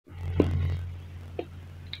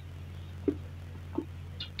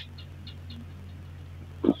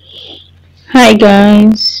Hi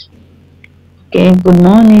guys, okay, good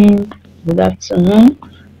morning, good afternoon,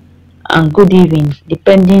 and good evening,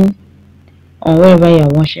 depending on wherever you are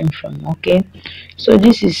watching from. Okay, so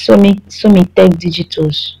this is Somi Tech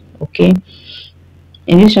Digitals. Okay,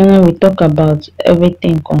 in this channel we talk about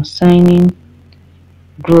everything concerning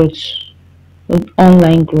growth,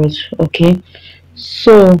 online growth. Okay,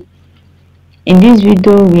 so in this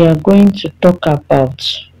video we are going to talk about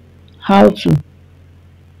how to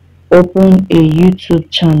open a YouTube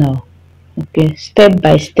channel. Okay, step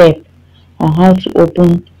by step on how to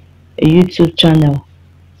open a YouTube channel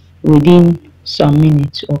within some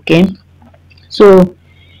minutes. Okay, so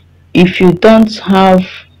if you don't have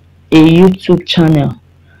a YouTube channel,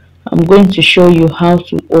 I'm going to show you how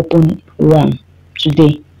to open one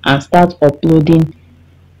today and start uploading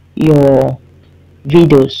your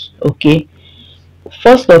videos. Okay,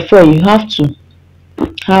 first of all, you have to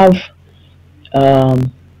have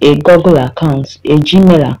a Google account, a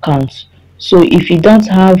Gmail account. So if you don't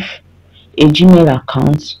have a Gmail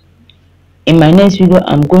account, in my next video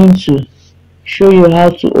I'm going to show you how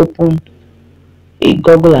to open a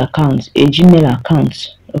Google account, a Gmail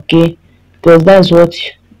account. Okay, because that's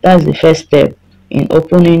the first step in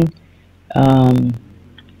opening um,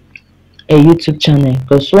 a YouTube channel.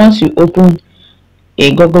 Because once you open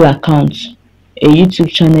a Google account, a YouTube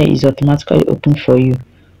channel is automatically open for you.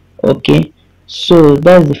 Okay, so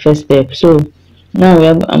that's the first step. So now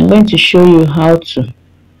I'm going to show you how to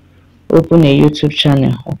open a YouTube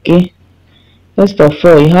channel. Okay, first of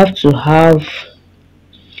all, you have to have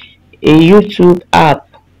a YouTube app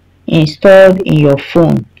installed in your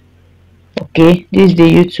phone. Okay, this is the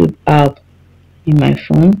YouTube app in my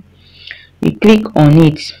phone. You click on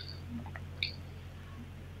it,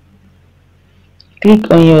 click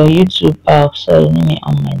on your YouTube app. Sorry, let me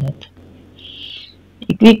on my note.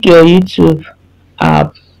 You click your YouTube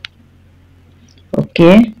app.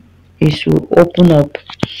 Okay, it will open up.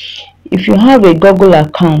 If you have a Google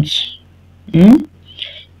account,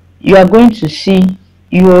 you are going to see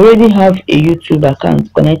you already have a YouTube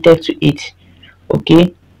account connected to it.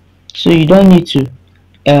 Okay, so you don't need to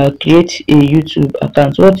create a YouTube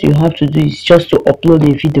account. What you have to do is just to upload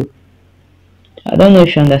a video. I don't know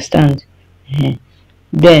if you understand.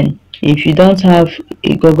 Then if you don't have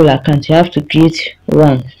a Google account, you have to create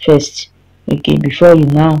one first. Okay, before you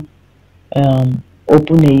now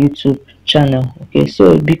open a YouTube channel. Okay,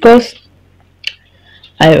 so because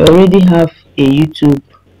I already have a YouTube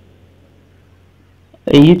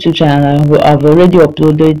channel, I've already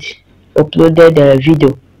uploaded a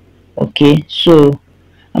video. Okay, so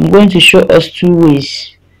I'm going to show us two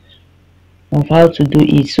ways of how to do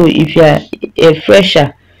it. So if you are a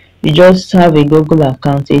fresher, you just have a Google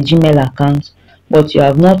account, a Gmail account, but you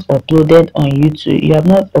have not uploaded on YouTube, you have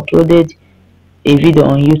not uploaded a video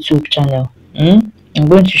on YouTube channel. I'm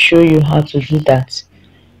going to show you how to do that.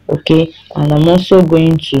 Okay, and I'm also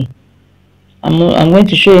going to I'm going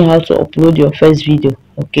to show you how to upload your first video.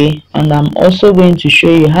 Okay, and I'm also going to show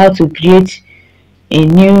you how to create a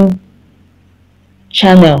new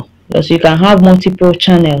channel, because you can have multiple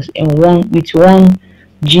channels in one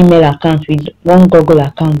Gmail account, with one Google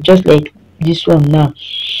account, just like this one. Now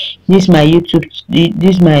this my YouTube,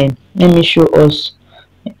 this my let me show us.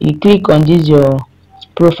 You click on this your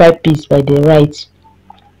profile piece by the right,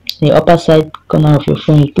 the upper side corner of your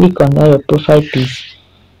phone. You click on that your profile piece.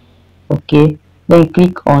 Okay, then you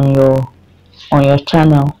click on your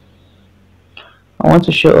channel. I want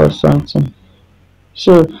to show us something.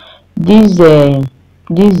 So this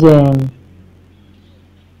this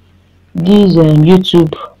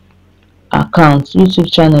YouTube account,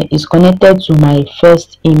 YouTube channel is connected to my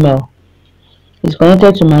first email. It's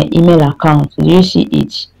connected to my email account. Do you see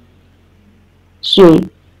it? So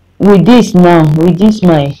with this my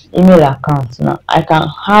email account, now I can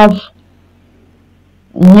have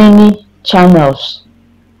many channels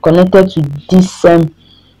connected to this same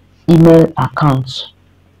email account.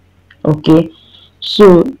 Okay,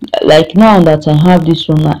 so like now that I have this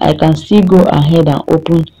one, I can still go ahead and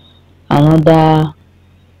open another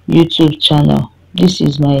YouTube channel. This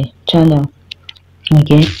is my channel.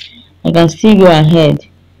 Okay, I can still go ahead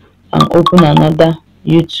and open another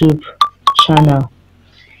YouTube channel.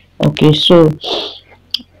 Okay, so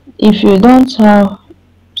if you don't have,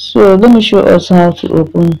 so let me show us how to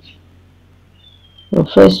open your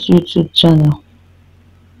first YouTube channel.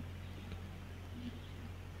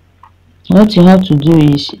 What you have to do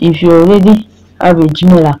is, if you already have a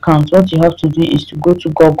Gmail account, what you have to do is to go to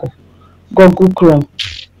Google Chrome.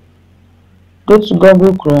 Go to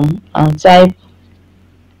Google Chrome and type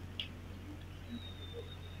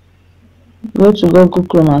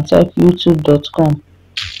youtube.com.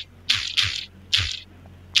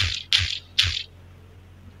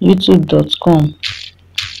 youtube.com.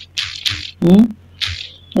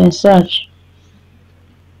 And search.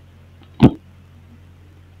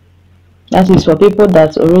 That is for people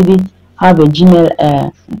that already have a Gmail,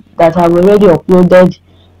 that have already uploaded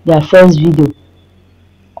their first video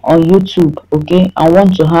on YouTube, okay, and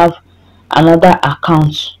want to have another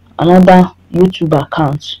account, another YouTube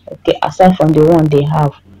account, okay, aside from the one they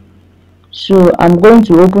have. So I'm going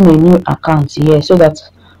to open a new account here so that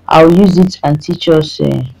I'll use it and teach us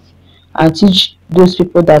and teach those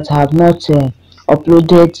people that have not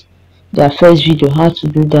uploaded their first video how to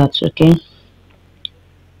do that, okay.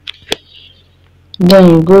 Then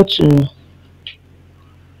you go to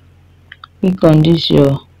click on these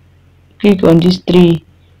three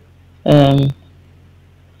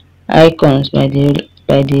icons by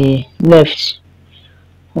the left,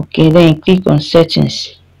 okay. Then you click on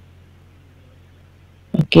settings,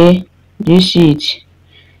 okay. Do you see it?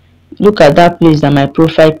 Look at that place that my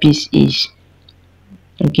profile piece is,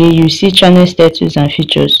 okay. You see channel status and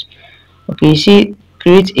features, okay. You see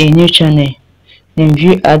create a new channel, then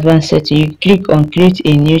view advanced setting. You click on create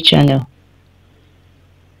a new channel,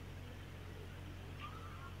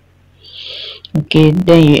 okay.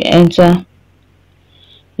 Then you enter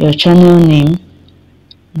your channel name,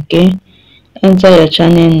 okay. Enter your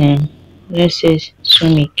channel name, let's say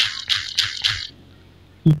Sumik,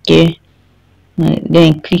 okay.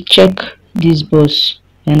 Then click check this box.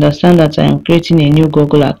 You understand that I am creating a new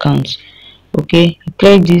Google account, okay. You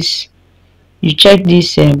click this, you check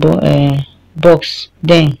this box,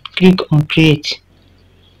 then click on create.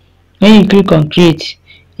 When you click on create,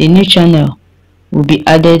 a new channel will be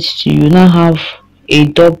added to you. Now have a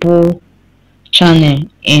double channel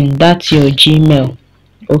in that your Gmail,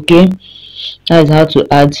 okay. That is how to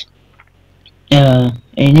add a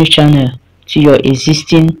new channel to your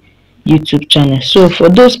existing YouTube channel. So for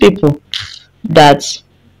those people that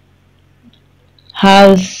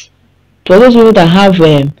have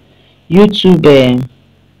YouTube,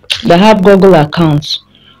 that have Google accounts,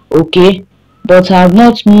 okay, but have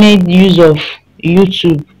not made use of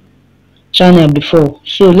YouTube channel before,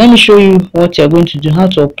 so let me show you what you're going to do, how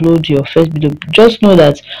to upload your first video. Just know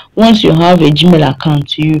that once you have a Gmail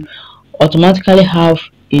account, you automatically have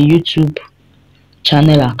a YouTube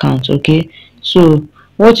channel account, okay. So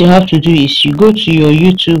what you have to do is you go to your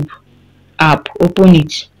YouTube app, open your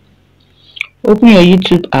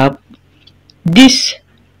YouTube app, this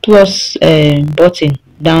plus button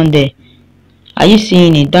down there, are you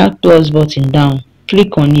seeing it? That plus button down,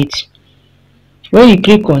 click on it. When you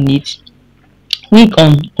click on it, click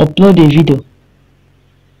on upload a video,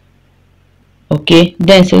 okay.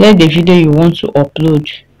 Then select the video you want to upload.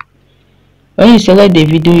 When you select the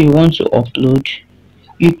video you want to upload,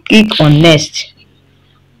 you click on next.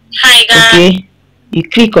 Hi guys. Okay, you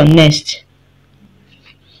click on next.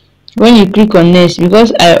 When you click on next,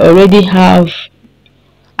 because I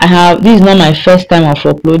have this is not my first time of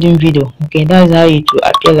uploading video, okay, that's how it will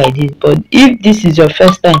appear like this. But if this is your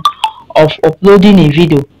first time of uploading a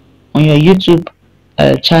video on your YouTube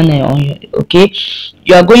channel, okay,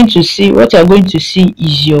 you are going to see, what you are going to see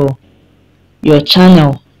is your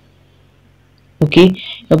channel, okay.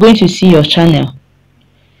 You're going to see your channel.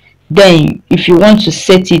 Then if you want to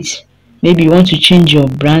set it, maybe you want to change your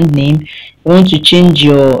brand name, you want to change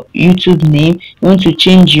your YouTube name, you want to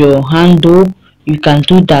change your handle, you can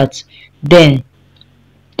do that. Then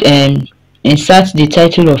insert the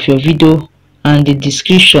title of your video and the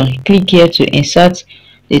description. Click here to insert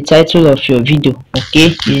the title of your video,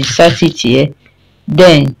 okay. You insert it here,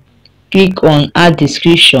 then click on add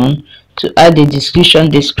description. To add the description,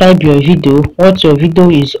 describe your video, what your video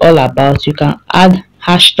is all about. You can add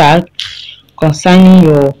hashtag concerning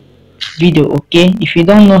your video, okay. If you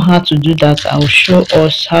don't know how to do that, I will show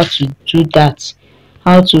us how to do that,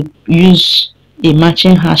 how to use a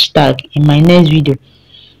matching hashtag in my next video,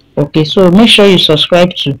 okay. So make sure you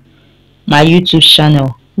subscribe to my YouTube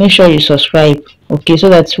channel, make sure you subscribe, okay, so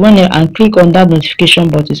that whenever, and click on that notification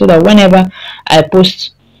button, so that whenever I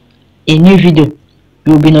post a new video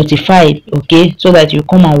you will be notified, okay, so that you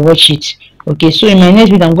come and watch it, okay. So in my next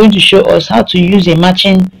video I'm going to show us how to use a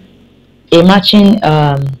matching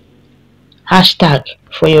hashtag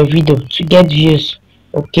for your video to get views,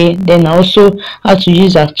 okay. Then also how to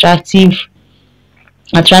use attractive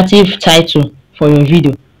title for your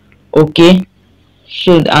video, okay.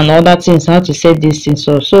 So and other things, how to set these things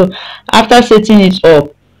up. So after setting it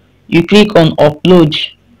up, you click on upload,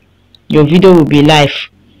 your video will be live,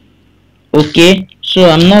 okay. So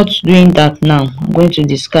I'm not doing that now, I'm going to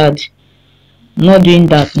discard. I'm not doing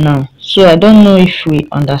that now. So I don't know if we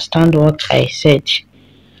understand what I said.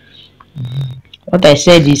 What I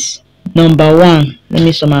said is Number one, let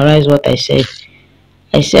me summarize what I said.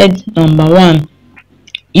 I said number one,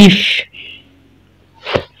 if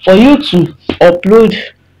for you to upload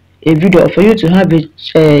a video, for you to have a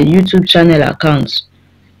YouTube channel account,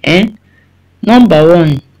 number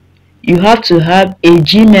one, you have to have a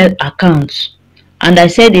Gmail account. And I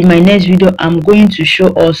said in my next video, I'm going to show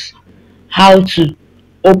us how to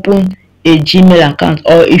open a Gmail account,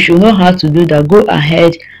 or if you know how to do that, go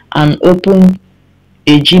ahead and open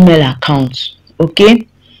a Gmail account. Okay,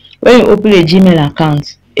 when you open a Gmail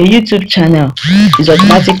account, a YouTube channel is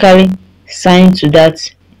automatically signed to that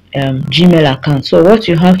Gmail account. So what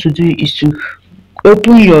you have to do is to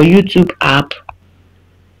open your YouTube app,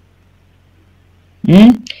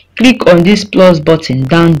 click on this plus button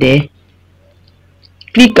down there,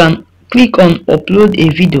 click on upload a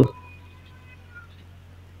video.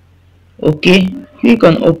 Okay, click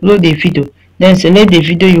on upload a video, then select the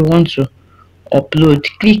video you want to upload,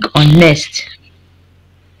 click on next.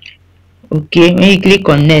 Okay, when you click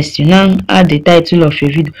on next, you now add the title of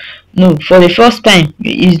your video. No, for the first time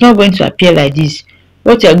it's not going to appear like this.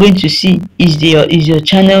 What you are going to see is your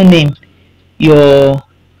channel name, your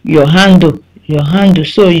handle.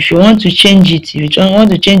 So if you want to change it, if you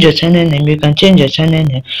want to change your channel name, you can change your channel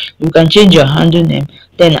name, you can change your handle name.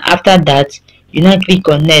 Then after that, you now click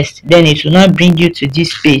on next, then it will now bring you to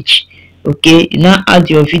this page. Okay, you now add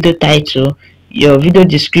your video title, your video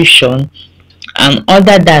description, and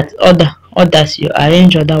others you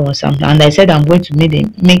arrange other ones. And I said I'm going to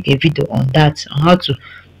make a video on that, on how to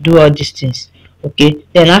do all these things. Okay,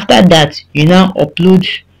 then after that, you now upload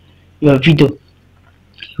your video.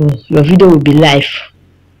 Your video will be live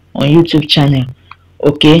on YouTube channel.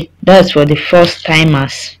 Okay, that's for the first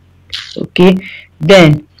timers. Okay,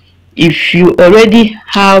 then if you already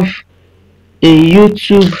have a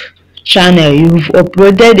YouTube channel, you've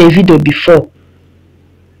uploaded a video before,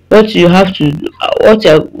 what you are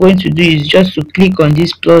going to do is just to click on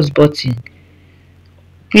this plus button,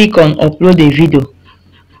 click on upload a video,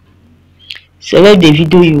 select the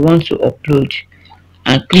video you want to upload,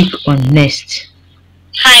 and click on next.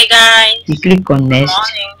 Hi guys, you click on next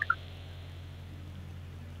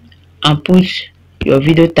and put your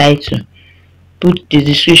video title, put the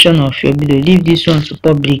description of your video, leave this one to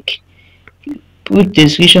public, put the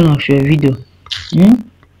description of your video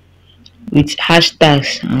with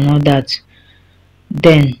hashtags and all that,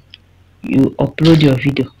 then you upload your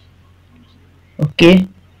video. Okay,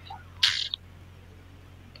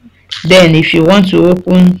 then if you want to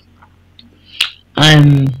open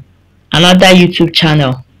another YouTube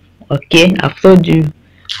channel, okay, I've told you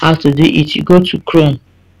how to do it. You go to Chrome,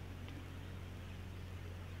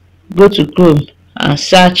 and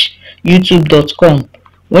search youtube.com.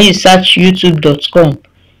 when you search youtube.com,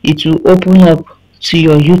 it will open up to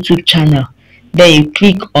your YouTube channel. Then you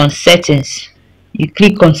click on settings. When you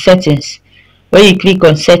click on settings,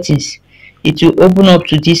 it will open up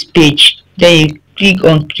to this page. Then you click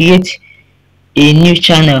on create a new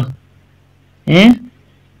channel. Then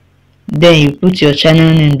you put your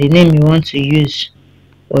channel name, the name you want to use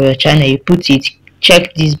for your channel, you put it,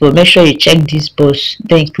 check this box, make sure you check this box,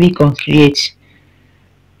 then click on create.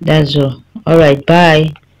 That's all. Alright,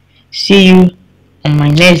 bye, see you on my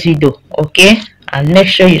next video. Okay, and make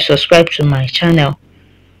sure you subscribe to my channel.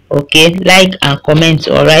 Okay, like and comment.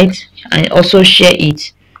 Alright, and also share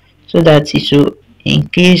it so that it will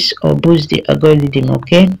increase or boost the algorithm.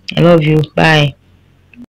 Okay, I love you. Bye.